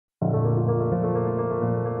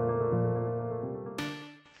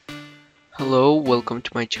Hello, welcome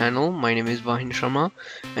to my channel. My name is Vahin Sharma,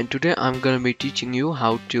 and today I'm gonna be teaching you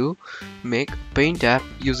how to make a Paint app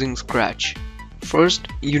using Scratch. First,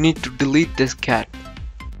 you need to delete this cat.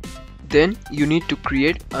 Then you need to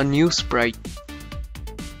create a new sprite.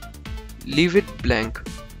 Leave it blank.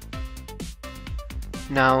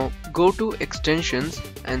 Now go to Extensions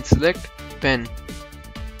and select Pen.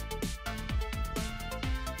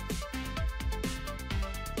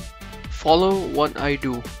 Follow what I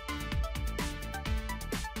do.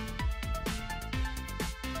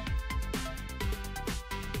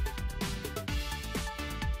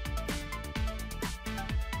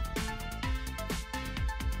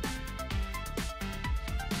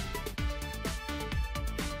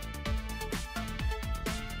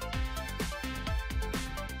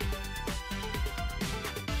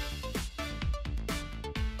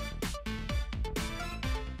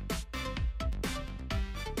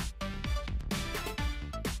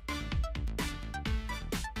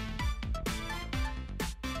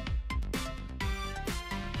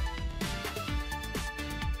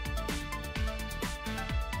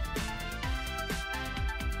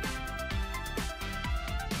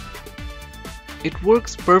 It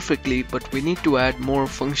works perfectly, but we need to add more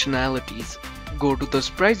functionalities. Go to the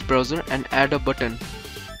Sprites browser and add a button.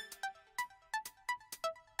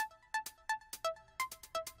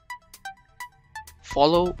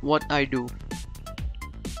 Follow what I do.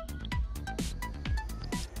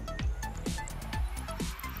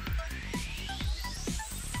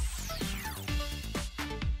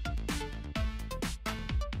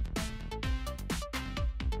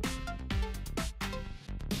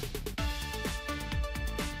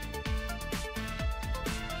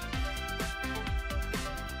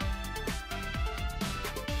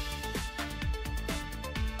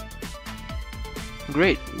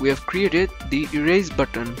 Great, we have created the erase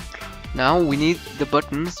button. Now we need the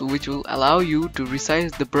buttons which will allow you to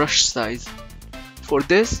resize the brush size. For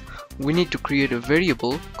this, we need to create a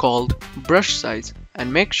variable called brush size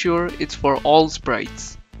and make sure it's for all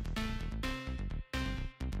sprites.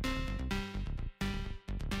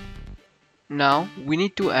 Now we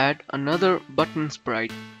need to add another button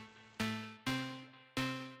sprite.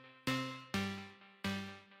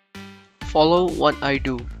 Follow what I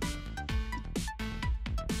do.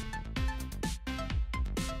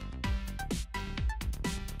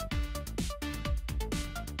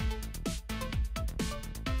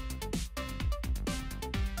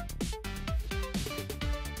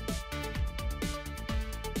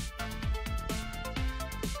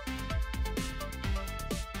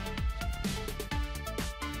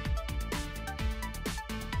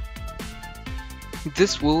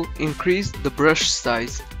 This will increase the brush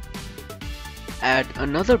size. Add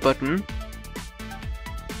another button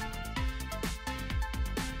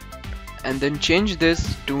and then change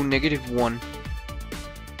this to -1.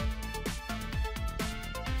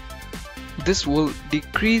 This will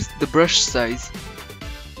decrease the brush size.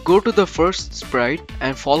 Go to the first sprite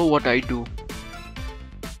and follow what I do.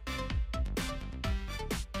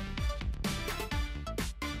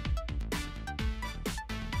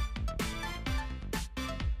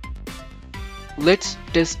 Let's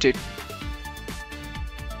test it.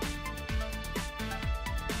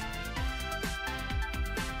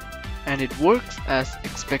 And it works as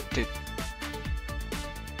expected.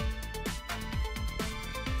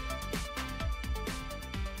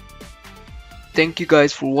 Thank you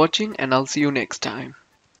guys for watching, and I'll see you next time.